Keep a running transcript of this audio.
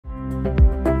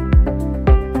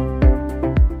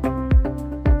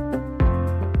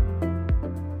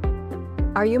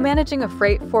Are you managing a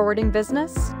freight forwarding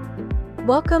business?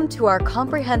 Welcome to our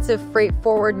comprehensive freight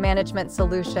forward management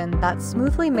solution that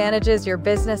smoothly manages your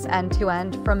business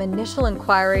end-to-end from initial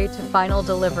inquiry to final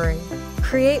delivery.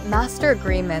 Create master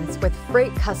agreements with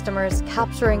freight customers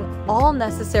capturing all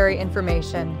necessary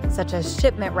information such as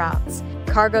shipment routes,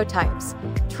 cargo types,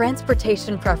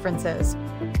 transportation preferences,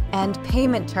 and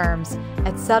payment terms,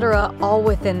 etc., all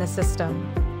within the system.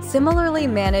 Similarly,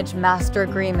 manage master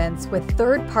agreements with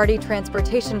third-party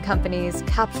transportation companies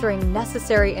capturing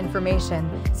necessary information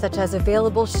such as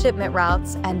available shipment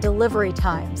routes and delivery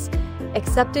times,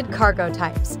 accepted cargo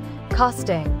types,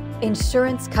 costing,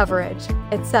 insurance coverage,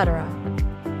 etc.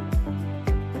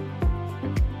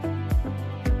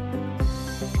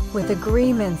 With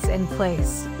agreements in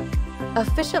place,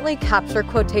 efficiently capture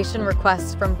quotation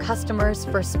requests from customers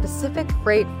for specific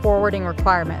freight forwarding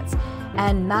requirements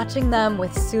and matching them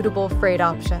with suitable freight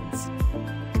options.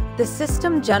 The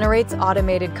system generates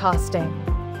automated costing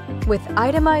with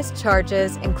itemized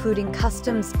charges including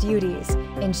customs duties,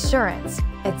 insurance,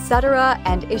 etc.,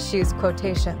 and issues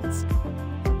quotations.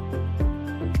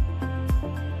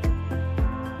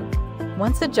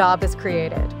 Once a job is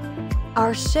created,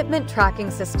 our shipment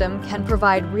tracking system can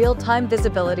provide real-time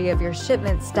visibility of your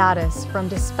shipment status from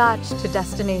dispatch to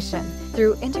destination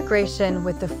through integration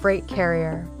with the freight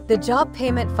carrier. The job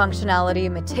payment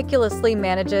functionality meticulously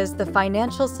manages the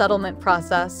financial settlement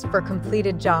process for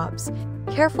completed jobs,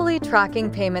 carefully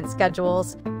tracking payment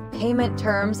schedules, payment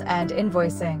terms, and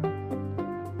invoicing.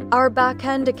 Our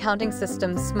back-end accounting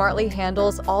system smartly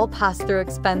handles all pass-through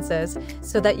expenses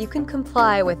so that you can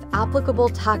comply with applicable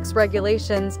tax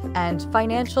regulations and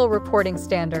financial reporting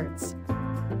standards.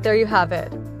 There you have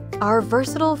it, our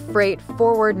versatile freight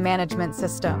forward management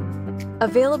system.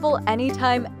 Available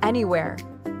anytime, anywhere,